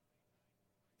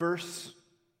First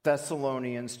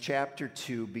Thessalonians chapter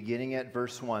 2, beginning at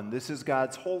verse 1. This is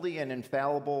God's holy and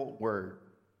infallible word.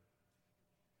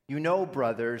 You know,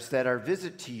 brothers, that our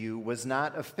visit to you was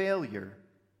not a failure.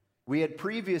 We had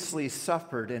previously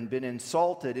suffered and been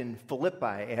insulted in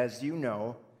Philippi, as you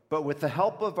know, but with the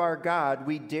help of our God,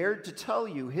 we dared to tell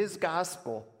you his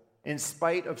gospel in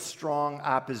spite of strong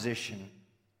opposition.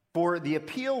 For the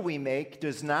appeal we make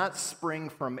does not spring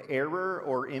from error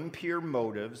or impure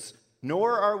motives,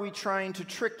 nor are we trying to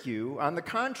trick you. On the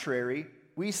contrary,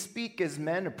 we speak as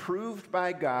men approved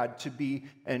by God to be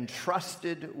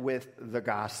entrusted with the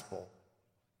gospel.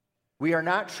 We are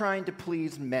not trying to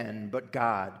please men, but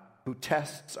God, who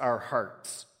tests our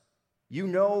hearts. You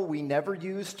know we never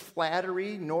used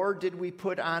flattery, nor did we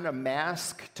put on a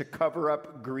mask to cover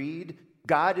up greed.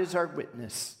 God is our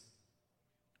witness.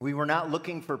 We were not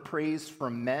looking for praise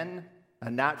from men,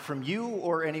 and not from you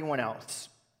or anyone else.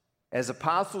 As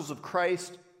apostles of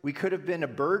Christ, we could have been a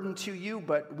burden to you,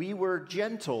 but we were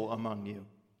gentle among you,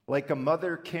 like a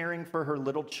mother caring for her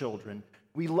little children.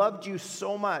 We loved you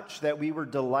so much that we were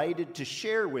delighted to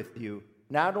share with you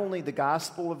not only the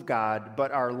gospel of God,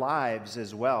 but our lives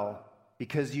as well,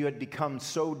 because you had become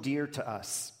so dear to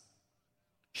us.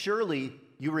 Surely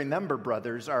you remember,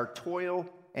 brothers, our toil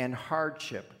and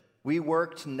hardship. We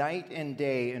worked night and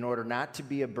day in order not to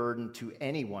be a burden to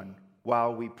anyone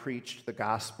while we preached the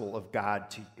gospel of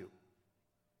God to you.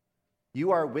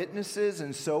 You are witnesses,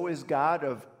 and so is God,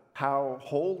 of how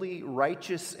holy,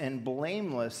 righteous, and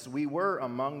blameless we were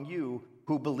among you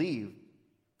who believe.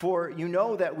 For you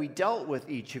know that we dealt with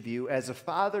each of you as a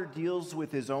father deals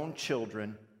with his own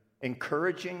children,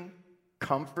 encouraging,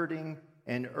 comforting,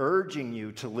 and urging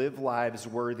you to live lives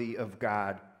worthy of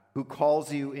God, who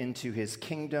calls you into his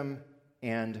kingdom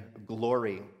and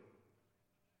glory.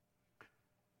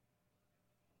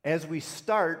 As we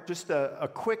start, just a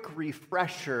quick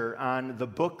refresher on the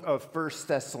book of First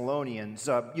Thessalonians.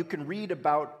 You can read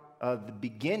about the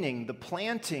beginning, the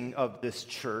planting of this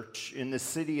church in the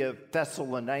city of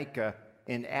Thessalonica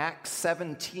in Acts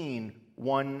 17,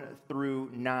 1 through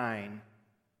 9.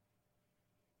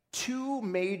 Two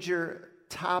major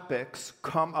topics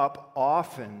come up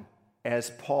often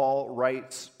as Paul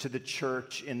writes to the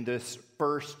church in this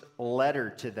first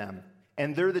letter to them.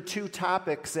 And they're the two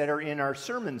topics that are in our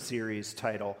sermon series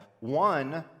title.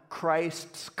 One,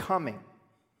 Christ's coming.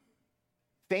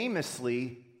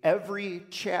 Famously, every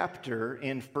chapter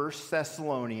in 1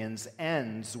 Thessalonians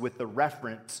ends with the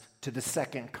reference to the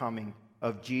second coming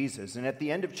of Jesus. And at the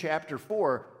end of chapter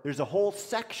 4, there's a whole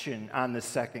section on the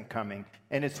second coming.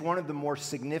 And it's one of the more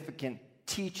significant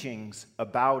teachings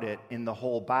about it in the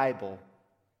whole Bible.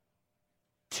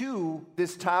 Two,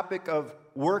 this topic of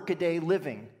workaday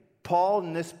living. Paul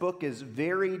in this book is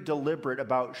very deliberate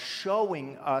about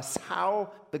showing us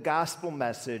how the gospel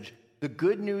message, the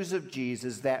good news of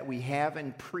Jesus that we have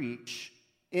and preach,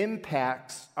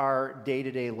 impacts our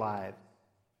day-to-day lives.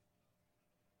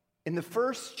 In the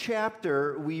first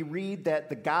chapter, we read that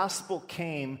the gospel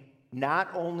came not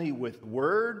only with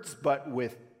words, but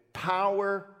with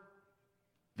power,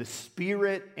 the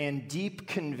Spirit, and deep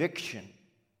conviction.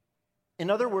 In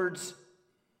other words,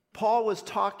 Paul was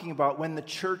talking about when the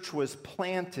church was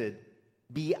planted,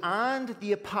 beyond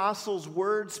the apostles'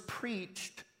 words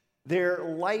preached, their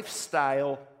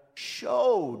lifestyle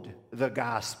showed the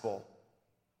gospel.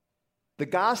 The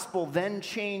gospel then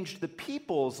changed the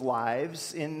people's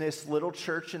lives in this little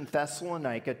church in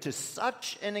Thessalonica to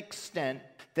such an extent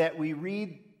that we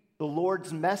read the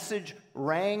Lord's message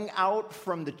rang out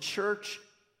from the church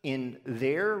in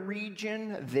their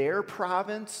region, their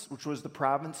province, which was the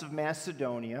province of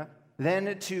Macedonia,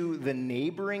 then to the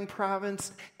neighboring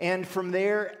province, and from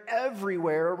there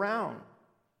everywhere around.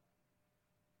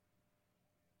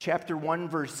 Chapter 1,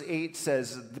 verse 8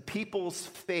 says, the people's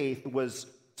faith was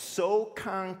so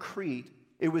concrete,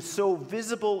 it was so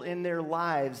visible in their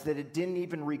lives that it didn't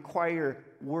even require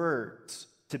words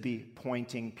to be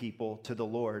pointing people to the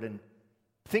Lord. And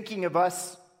thinking of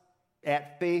us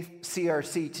at Faith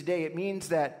CRC today, it means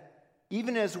that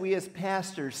even as we as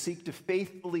pastors seek to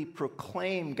faithfully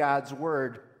proclaim God's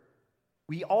word,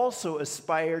 we also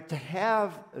aspire to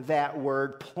have that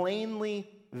word plainly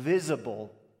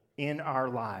visible in our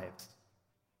lives.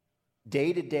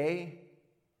 Day to day,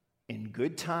 in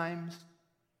good times,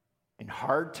 in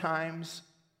hard times,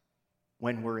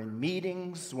 when we're in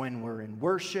meetings, when we're in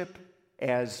worship,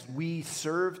 as we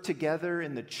serve together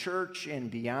in the church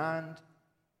and beyond,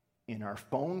 in our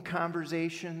phone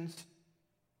conversations,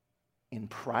 in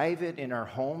private, in our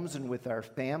homes and with our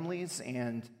families,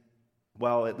 and,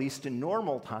 well, at least in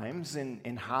normal times,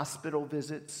 in hospital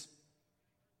visits.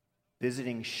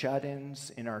 visiting shut-ins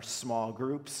in our small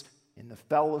groups, in the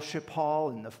fellowship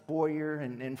hall, in the foyer,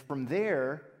 and from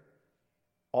there,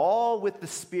 all with the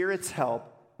Spirit's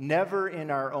help, never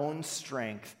in our own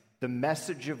strength, the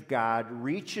message of God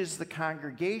reaches the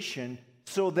congregation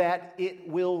so that it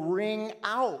will ring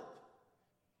out.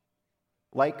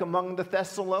 Like among the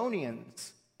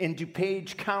Thessalonians, in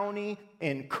DuPage County,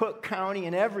 in Cook County,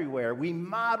 and everywhere, we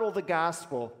model the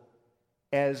gospel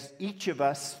as each of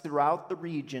us throughout the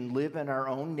region live in our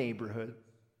own neighborhood,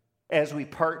 as we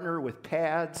partner with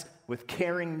PADS, with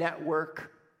Caring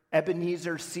Network,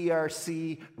 Ebenezer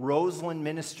CRC, Roseland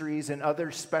Ministries, and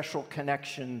other special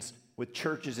connections with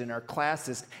churches in our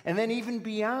classes. And then even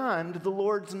beyond, the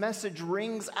Lord's message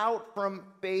rings out from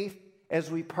faith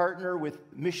as we partner with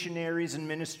missionaries and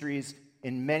ministries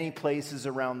in many places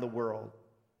around the world.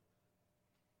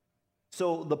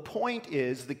 So the point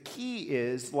is, the key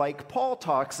is, like Paul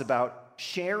talks about,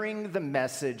 sharing the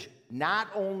message not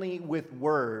only with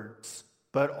words,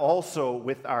 but also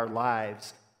with our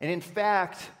lives. And in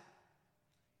fact,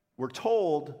 we're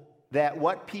told that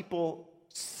what people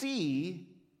see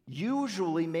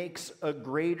usually makes a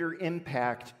greater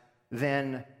impact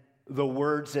than the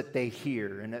words that they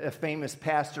hear. And a famous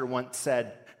pastor once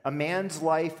said, "A man's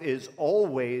life is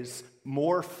always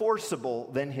more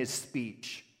forcible than his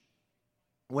speech.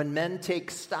 When men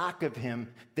take stock of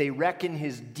him, they reckon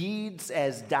his deeds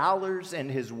as dollars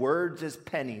and his words as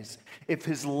pennies. If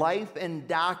his life and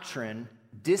doctrine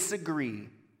disagree,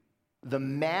 the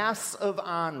mass of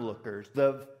onlookers,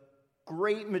 the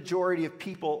great majority of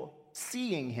people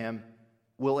seeing him,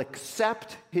 will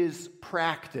accept his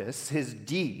practice, his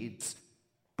deeds,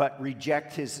 but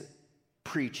reject his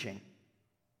preaching."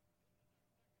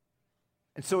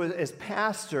 And so as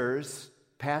pastors,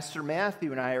 Pastor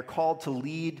Matthew and I are called to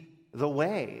lead the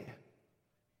way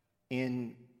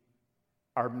in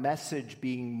our message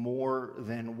being more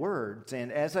than words.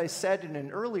 And as I said in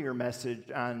an earlier message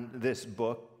on this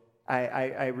book,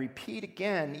 I repeat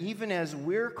again, even as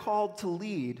we're called to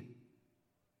lead,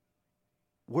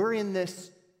 we're in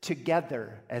this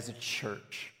together as a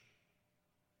church.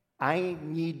 I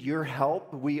need your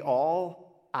help.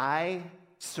 I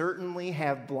certainly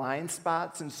have blind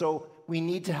spots, and so we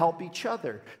need to help each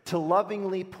other, to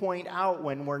lovingly point out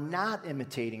when we're not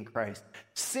imitating Christ.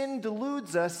 Sin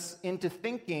deludes us into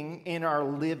thinking in our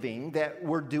living that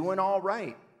we're doing all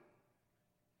right.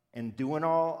 And doing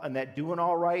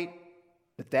all right,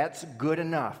 that's good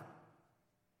enough.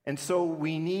 And so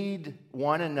we need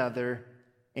one another,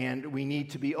 and we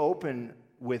need to be open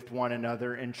with one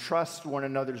another and trust one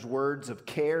another's words of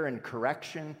care and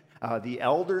correction. The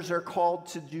elders are called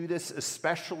to do this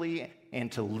especially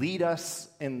and to lead us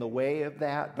in the way of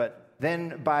that. But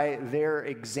then by their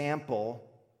example,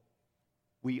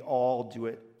 we all do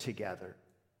it together.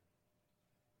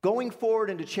 Going forward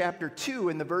into chapter 2,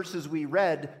 in the verses we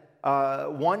read,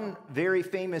 one very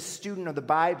famous student of the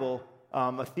Bible,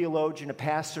 a theologian, a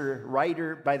pastor,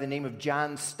 writer by the name of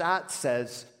John Stott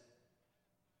says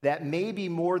that maybe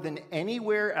more than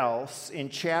anywhere else in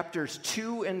chapters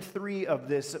 2 and 3 of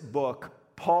this book,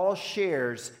 Paul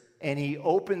shares and he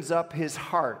opens up his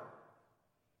heart.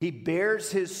 He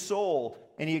bears his soul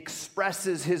and he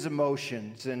expresses his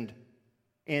emotions. And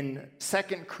in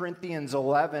 2 Corinthians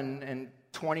 11 and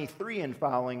 23 and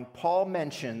following, Paul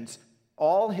mentions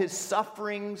all his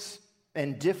sufferings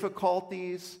and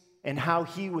difficulties and how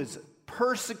he was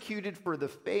persecuted for the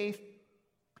faith.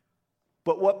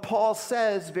 But what Paul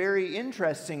says, very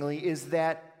interestingly, is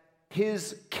that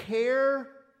his care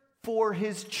for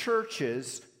his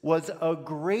churches was a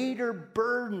greater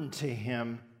burden to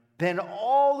him than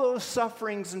all those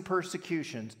sufferings and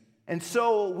persecutions. And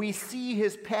so we see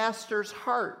his pastor's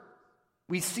heart.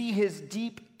 We see his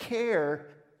deep care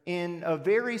in a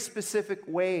very specific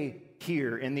way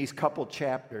here in these couple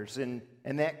chapters. And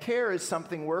that care is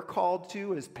something we're called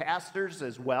to as pastors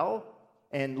as well.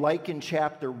 And like in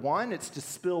chapter 1, it's to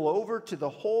spill over to the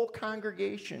whole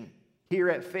congregation here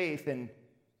at Faith. And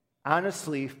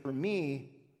honestly, for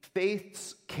me,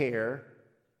 Faith's care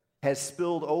has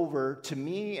spilled over to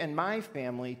me and my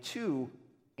family too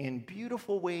in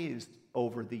beautiful ways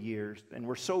over the years. And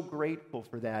we're so grateful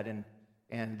for that.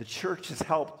 And the church has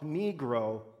helped me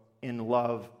grow in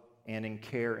love and in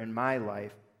care in my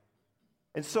life.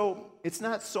 And so it's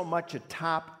not so much a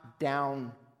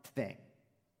top-down thing.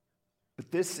 But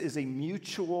this is a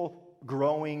mutual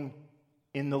growing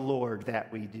in the Lord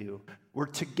that we do. We're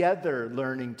together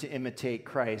learning to imitate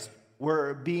Christ.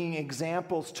 We're being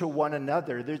examples to one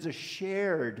another. There's a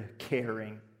shared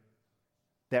caring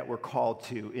that we're called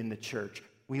to in the church.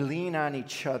 We lean on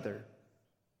each other.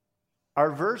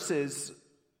 Our verses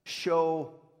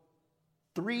show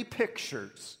 3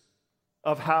 pictures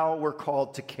of how we're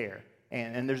called to care.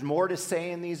 And there's more to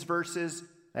say in these verses.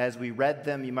 As we read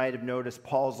them, you might have noticed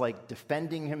Paul's like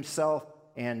defending himself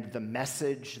and the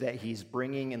message that he's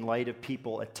bringing in light of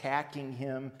people attacking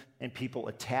him and people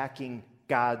attacking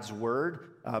God's word.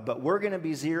 But we're going to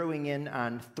be zeroing in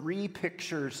on 3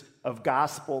 pictures of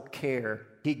gospel care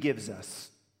he gives us.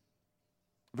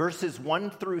 Verses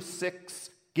 1 through 6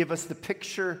 give us the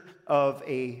picture of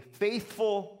a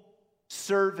faithful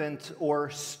servant or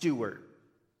steward.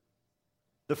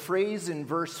 The phrase in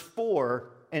verse 4,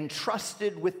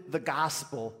 entrusted with the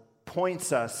gospel,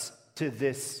 points us to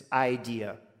this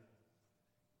idea.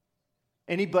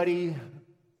 Anybody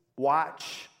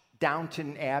watch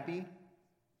Downton Abbey?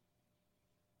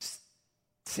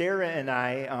 Sarah and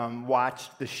I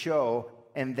watched the show,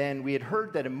 and then we had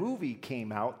heard that a movie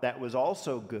came out that was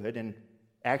also good. And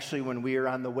actually, when we were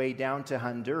on the way down to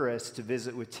Honduras to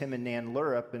visit with Tim and Nan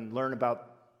Lurup and learn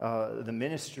about the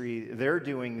ministry they're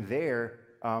doing there,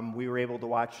 we were able to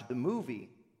watch the movie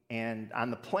and on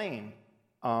the plane.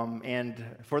 And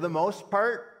for the most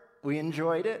part, we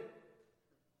enjoyed it.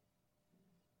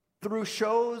 Through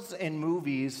shows and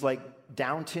movies like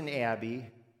Downton Abbey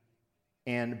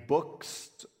and books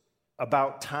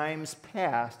about times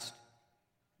past,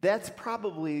 that's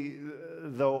probably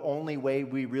the only way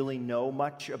we really know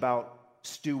much about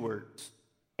stewards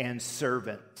and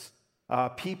servants.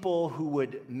 People who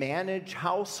would manage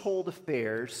household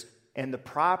affairs and the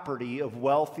property of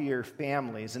wealthier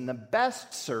families. And the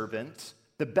best servants,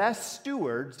 the best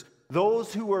stewards,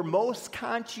 those who were most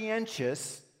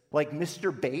conscientious, like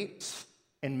Mr. Bates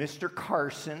and Mr.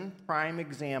 Carson, prime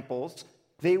examples,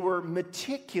 they were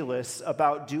meticulous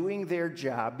about doing their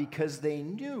job because they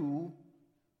knew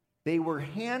they were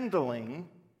handling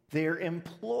their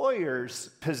employer's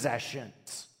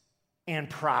possessions and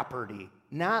property,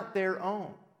 not their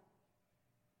own.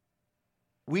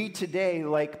 We today,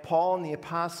 like Paul and the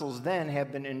apostles then,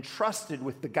 have been entrusted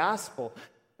with the gospel.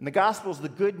 And the gospel is the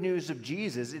good news of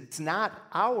Jesus. It's not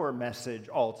our message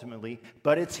ultimately,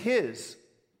 but it's his.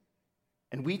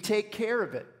 And we take care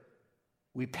of it.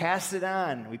 We pass it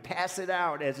on. We pass it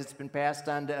out as it's been passed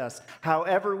on to us,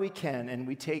 however we can, and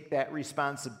we take that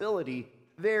responsibility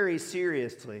very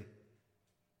seriously.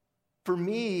 For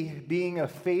me, being a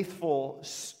faithful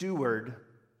steward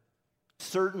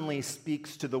certainly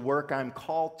speaks to the work I'm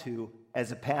called to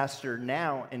as a pastor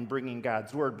now in bringing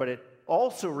God's word, but it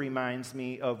also reminds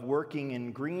me of working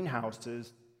in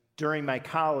greenhouses during my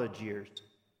college years.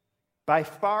 By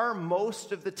far,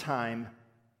 most of the time,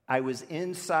 I was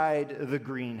inside the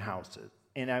greenhouses,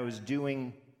 and I was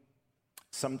doing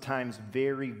sometimes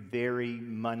very, very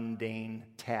mundane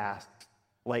tasks,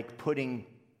 like putting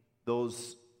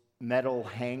those metal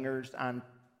hangers on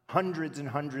hundreds and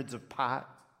hundreds of pots,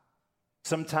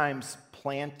 sometimes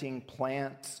planting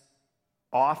plants,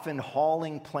 often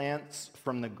hauling plants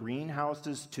from the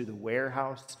greenhouses to the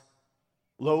warehouse,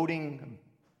 loading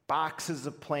boxes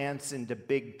of plants into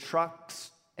big trucks.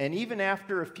 And even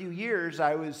after a few years,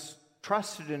 I was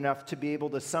trusted enough to be able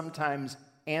to sometimes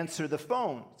answer the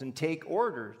phones and take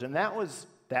orders. And that was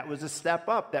a step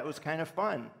up. That was kind of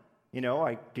fun. You know,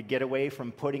 I could get away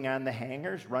from putting on the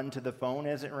hangers, run to the phone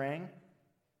as it rang.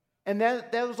 And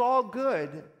that was all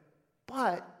good.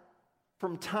 But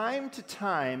from time to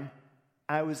time,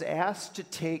 I was asked to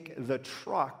take the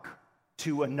truck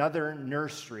to another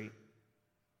nursery.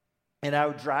 And I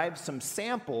would drive some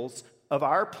samples of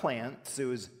our plants. It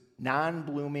was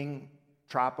non-blooming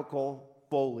tropical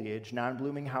foliage,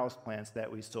 non-blooming houseplants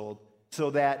that we sold,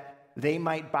 so that they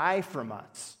might buy from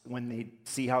us when they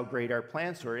see how great our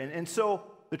plants were. And so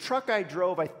the truck I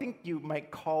drove, I think you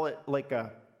might call it like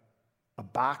a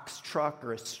box truck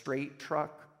or a straight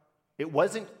truck. It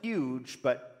wasn't huge,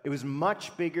 but it was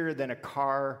much bigger than a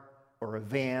car or a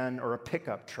van or a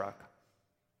pickup truck.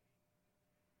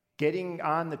 Getting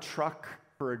on the truck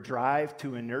for a drive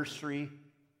to a nursery,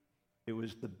 it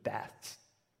was the best.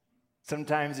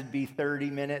 Sometimes it'd be 30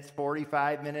 minutes,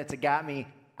 45 minutes. It got me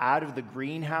out of the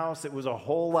greenhouse. It was a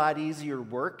whole lot easier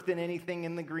work than anything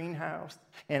in the greenhouse.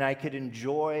 And I could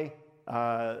enjoy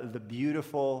the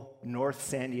beautiful North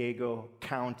San Diego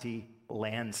County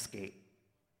landscape.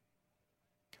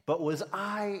 But was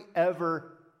I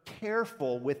ever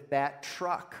careful with that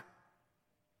truck?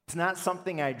 It's not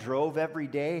something I drove every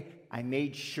day. I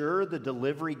made sure the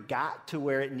delivery got to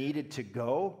where it needed to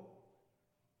go.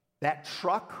 That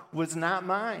truck was not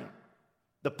mine.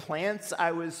 The plants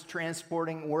I was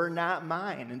transporting were not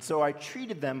mine. And so I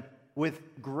treated them with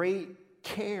great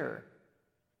care.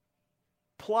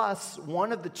 Plus,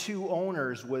 one of the two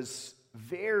owners was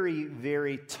very,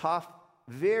 very tough,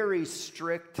 very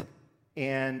strict,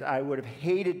 and I would have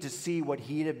hated to see what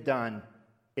he'd have done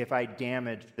if I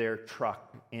damaged their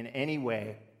truck in any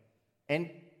way. And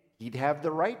he'd have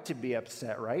the right to be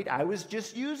upset, right? I was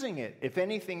just using it. If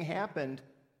anything happened,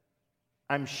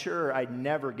 I'm sure I'd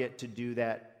never get to do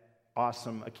that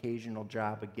awesome occasional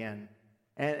job again.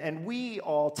 And we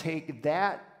all take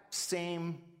that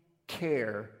same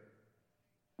care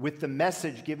with the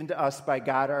message given to us by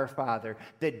God our Father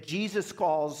that Jesus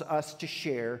calls us to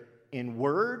share in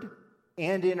word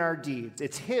and in our deeds.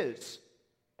 It's His.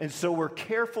 And so we're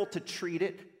careful to treat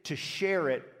it, to share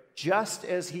it, just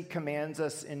as He commands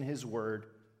us in His word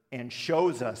and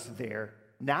shows us there,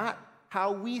 not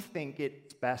how we think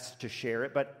it's best to share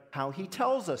it, but how He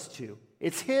tells us to.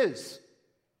 It's His.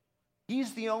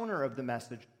 He's the owner of the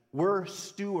message. We're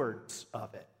stewards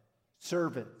of it,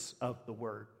 servants of the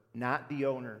word, not the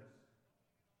owner.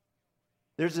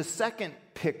 There's a second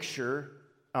picture.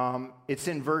 It's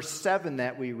in verse 7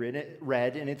 that we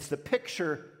read, and it's the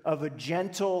picture of a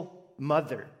gentle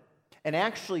mother. And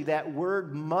actually, that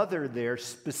word mother there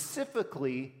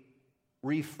specifically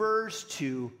refers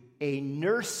to a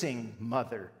nursing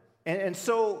mother. And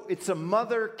so it's a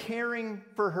mother caring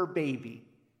for her baby.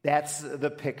 That's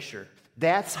the picture.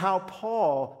 That's how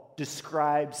Paul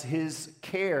describes his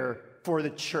care for the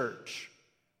church.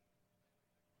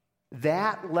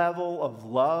 That level of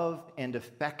love and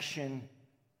affection,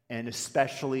 and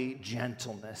especially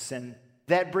gentleness. And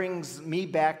that brings me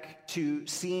back to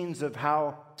scenes of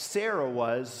how Sarah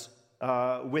was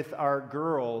with our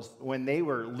girls when they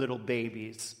were little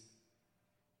babies.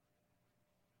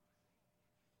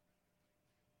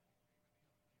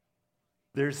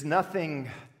 There's nothing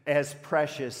as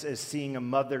precious as seeing a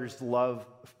mother's love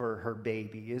for her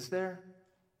baby, is there?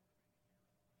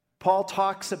 Paul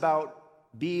talks about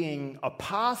being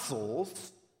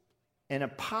apostles. An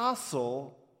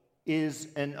apostle is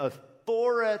an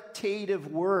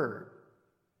authoritative word.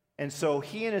 And so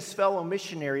he and his fellow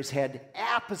missionaries had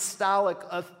apostolic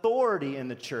authority in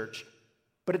the church.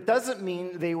 But it doesn't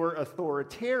mean they were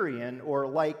authoritarian or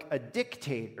like a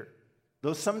dictator,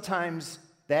 though sometimes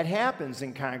that happens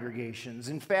in congregations.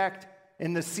 In fact,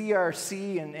 in the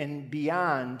CRC and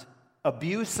beyond,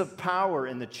 abuse of power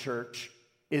in the church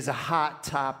is a hot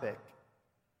topic.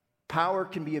 Power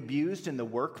can be abused in the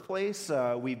workplace.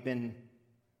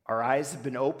 Our eyes have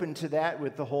been opened to that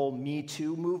with the whole Me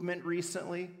Too movement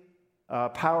recently.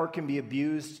 Power can be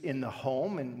abused in the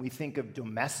home, and we think of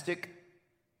domestic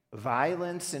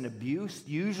violence and abuse,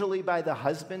 usually by the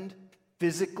husband,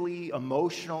 physically,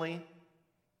 emotionally.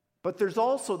 But there's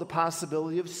also the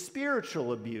possibility of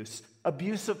spiritual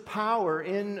abuse of power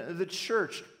in the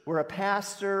church, where a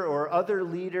pastor or other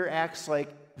leader acts like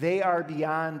they are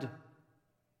beyond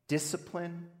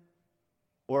discipline,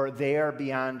 or they are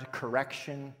beyond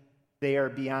correction, they are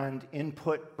beyond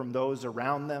input from those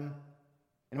around them.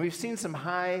 And we've seen some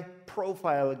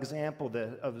high-profile examples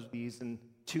of these in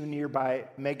 2 nearby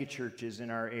megachurches in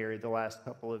our area the last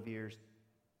couple of years.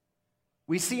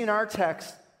 We see in our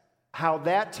text how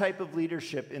that type of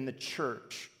leadership in the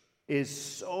church is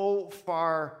so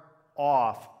far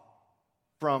off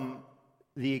from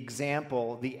the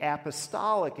example, the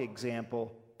apostolic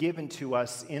example given to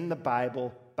us in the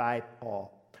Bible by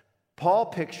Paul. Paul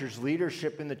pictures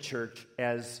leadership in the church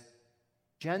as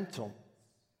gentleness,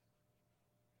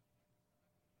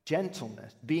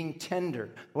 being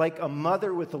tender, like a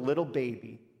mother with a little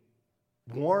baby,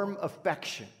 warm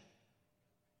affection.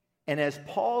 And as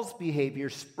Paul's behavior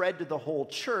spread to the whole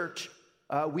church,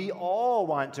 we all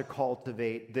want to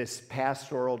cultivate this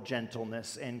pastoral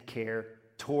gentleness and care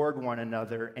toward one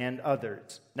another and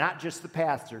others. Not just the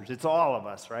pastors, it's all of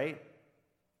us, right?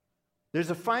 There's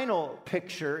a final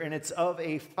picture, and it's of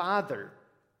a father.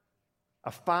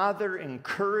 A father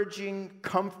encouraging,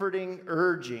 comforting,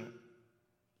 urging.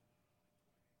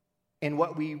 And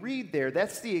what we read there,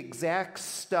 that's the exact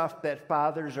stuff that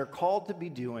fathers are called to be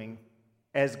doing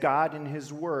as God in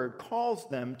His Word calls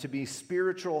them to be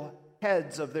spiritual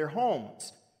heads of their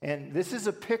homes. And this is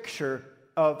a picture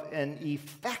of an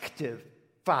effective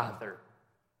father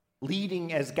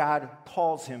leading as God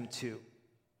calls him to.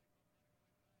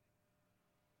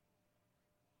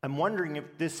 I'm wondering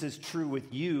if this is true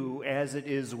with you as it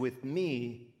is with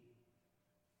me.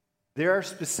 There are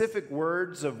specific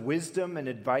words of wisdom and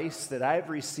advice that I've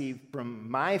received from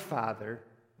my father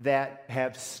that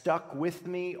have stuck with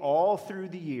me all through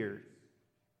the years.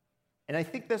 And I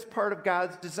think that's part of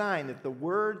God's design, that the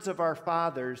words of our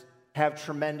fathers have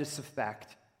tremendous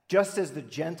effect, just as the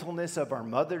gentleness of our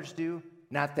mothers do.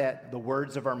 Not that the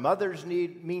words of our mothers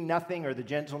mean nothing or the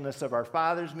gentleness of our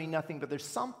fathers mean nothing, but there's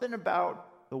something about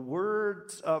the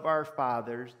words of our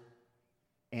fathers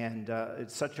And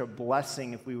it's such a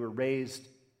blessing if we were raised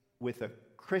with a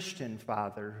Christian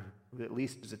father who at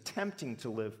least is attempting to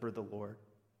live for the Lord.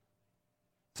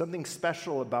 Something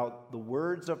special about the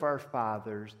words of our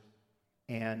fathers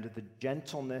and the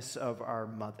gentleness of our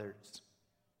mothers.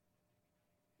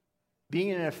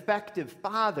 Being an effective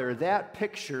father, that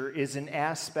picture is an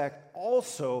aspect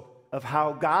also of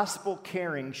how gospel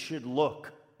caring should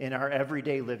look in our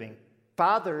everyday living.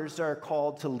 Fathers are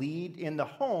called to lead in the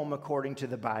home according to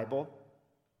the Bible,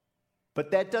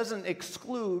 but that doesn't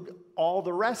exclude all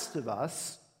the rest of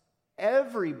us.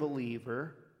 Every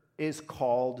believer is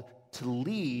called to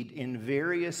lead in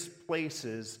various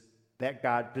places that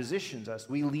God positions us.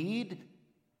 We lead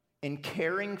in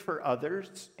caring for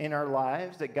others in our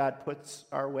lives that God puts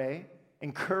our way,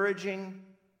 encouraging,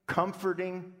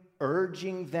 comforting,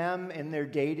 urging them in their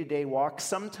day-to-day walk,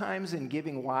 sometimes in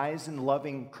giving wise and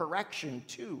loving correction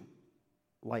too,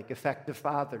 like effective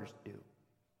fathers do.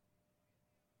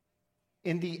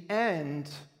 In the end,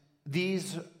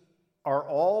 these are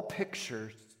all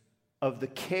pictures of the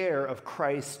care of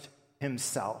Christ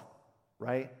himself,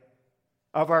 right?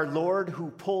 Of our Lord who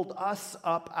pulled us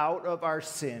up out of our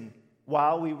sin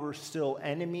while we were still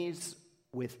enemies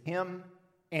with him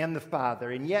and the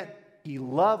Father. And yet, he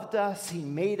loved us, he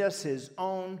made us his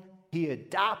own, he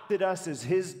adopted us as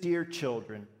his dear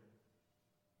children.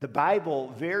 The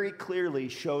Bible very clearly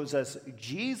shows us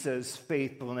Jesus'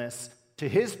 faithfulness to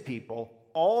his people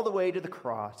all the way to the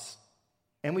cross.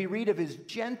 And we read of his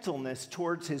gentleness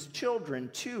towards his children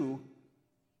too.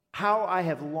 How I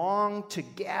have longed to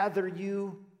gather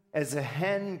you as a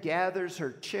hen gathers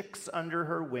her chicks under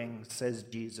her wings, says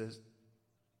Jesus.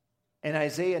 And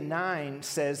Isaiah 9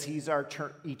 says he's our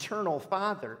eternal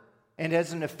Father. And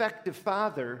as an effective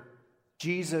Father,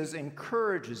 Jesus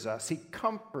encourages us. He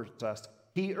comforts us.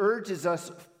 He urges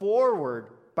us forward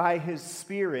by his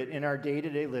Spirit in our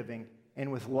day-to-day living.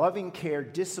 And with loving care,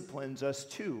 disciplines us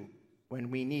too when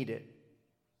we need it.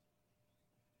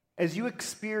 As you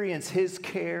experience his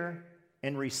care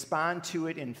and respond to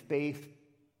it in faith,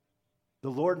 the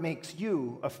Lord makes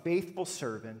you a faithful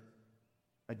servant,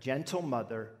 a gentle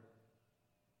mother,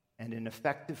 and an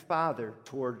effective father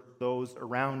toward those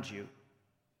around you.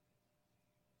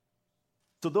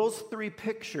 So those three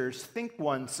pictures, think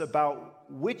once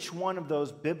about which one of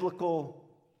those biblical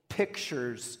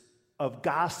pictures of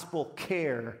gospel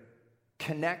care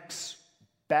connects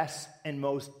best and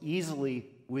most easily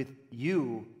with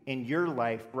you in your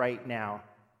life right now.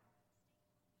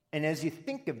 And as you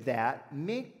think of that,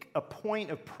 make a point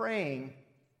of praying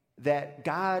that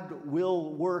God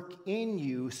will work in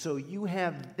you so you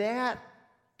have that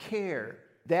care,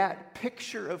 that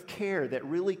picture of care that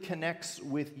really connects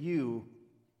with you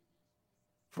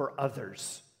for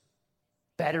others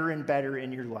better and better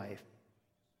in your life.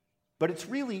 But it's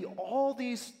really all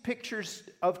these pictures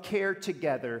of care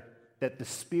together that the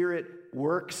Spirit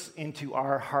works into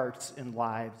our hearts and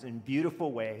lives in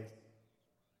beautiful ways.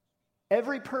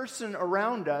 Every person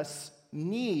around us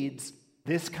needs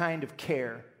this kind of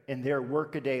care in their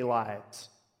workaday lives.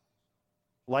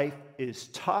 Life is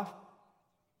tough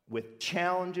with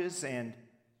challenges, and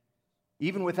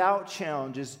even without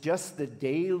challenges, just the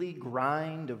daily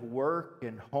grind of work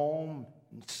and home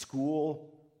and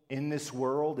school in this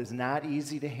world is not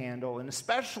easy to handle. And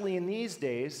especially in these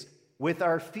days, with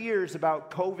our fears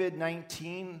about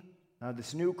COVID-19,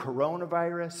 this new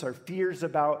coronavirus, our fears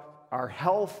about our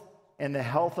health and the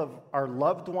health of our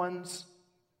loved ones,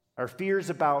 our fears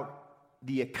about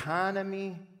the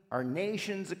economy, our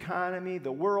nation's economy,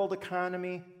 the world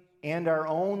economy, and our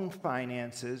own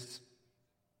finances,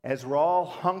 as we're all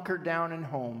hunkered down in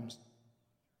homes,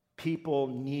 people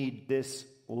need this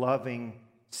loving,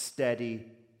 steady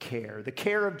care, the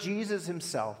care of Jesus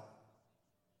himself.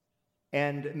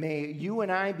 And may you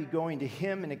and I be going to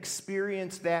him and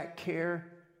experience that care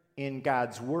in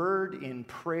God's word, in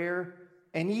prayer,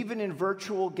 and even in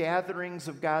virtual gatherings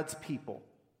of God's people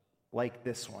like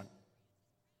this one.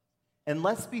 And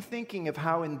let's be thinking of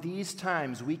how in these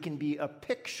times we can be a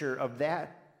picture of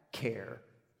that care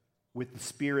with the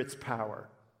Spirit's power.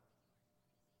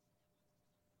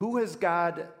 Who has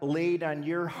God laid on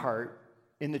your heart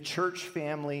in the church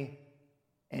family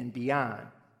and beyond?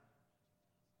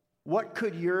 What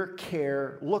could your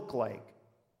care look like?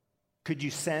 Could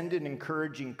you send an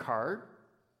encouraging card?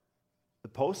 The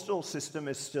postal system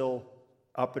is still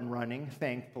up and running,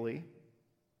 thankfully.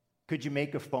 Could you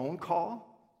make a phone call?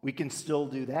 We can still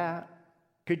do that.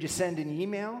 Could you send an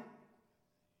email?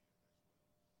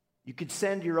 You could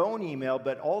send your own email,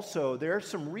 but also there are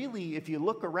some really, if you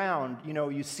look around,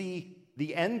 you see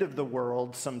the end of the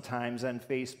world sometimes on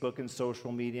Facebook and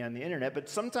social media and the internet, but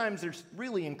sometimes there's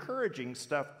really encouraging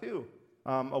stuff too.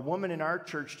 A woman in our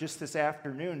church just this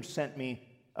afternoon sent me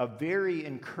a very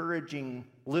encouraging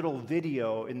little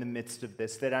video in the midst of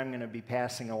this that I'm going to be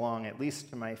passing along, at least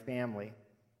to my family.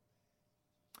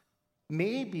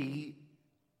 Maybe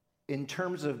in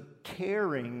terms of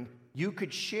caring, you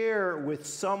could share with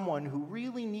someone who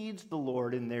really needs the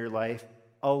Lord in their life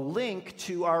a link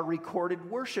to our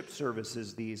recorded worship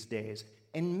services these days.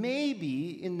 And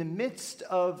maybe in the midst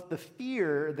of the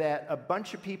fear that a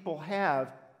bunch of people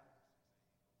have,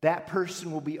 that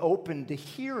person will be open to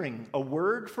hearing a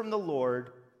word from the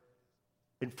Lord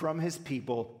and from his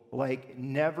people like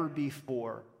never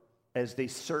before as they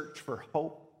search for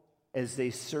hope, as they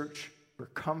search for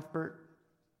comfort,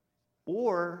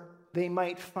 or they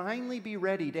might finally be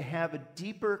ready to have a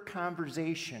deeper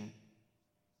conversation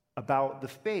about the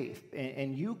faith.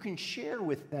 And you can share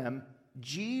with them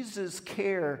Jesus'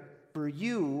 care for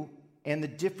you and the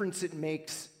difference it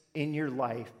makes in your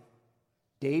life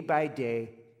day by day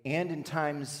and in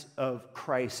times of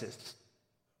crisis.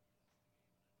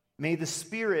 May the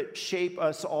Spirit shape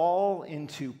us all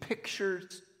into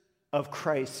pictures of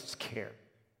Christ's care.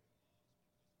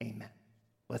 Amen.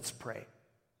 Let's pray.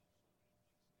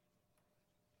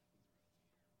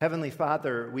 Heavenly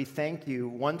Father, we thank you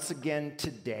once again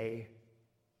today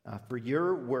for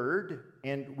your word,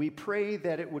 and we pray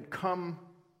that it would come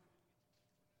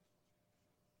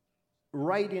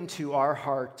right into our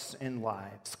hearts and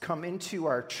lives, come into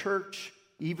our church,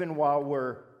 even while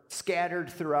we're scattered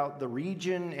throughout the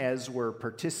region as we're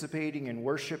participating in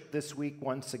worship this week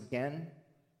once again.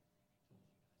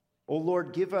 Oh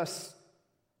Lord, give us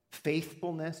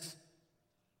faithfulness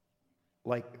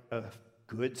like a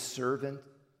good servant.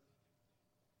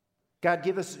 God,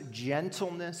 give us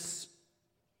gentleness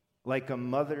like a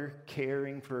mother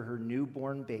caring for her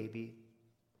newborn baby.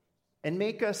 And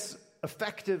make us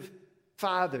effective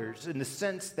fathers in the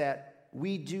sense that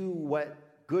we do what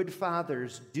good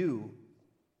fathers do,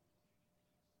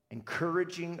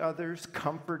 encouraging others,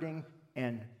 comforting,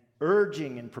 and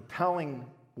urging and propelling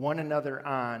one another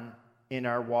on in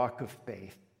our walk of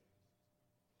faith.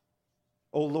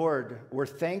 Oh Lord, we're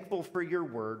thankful for your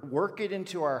word. Work it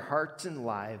into our hearts and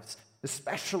lives,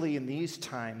 especially in these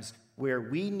times where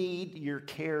we need your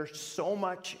care so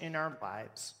much in our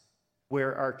lives,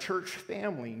 where our church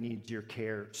family needs your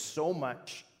care so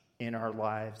much in our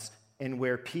lives, and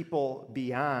where people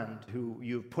beyond who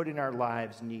you've put in our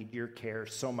lives need your care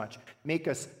so much. Make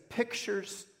us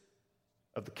pictures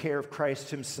of the care of Christ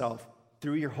himself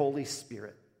through your Holy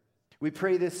Spirit. We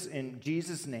pray this in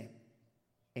Jesus' name.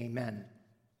 Amen.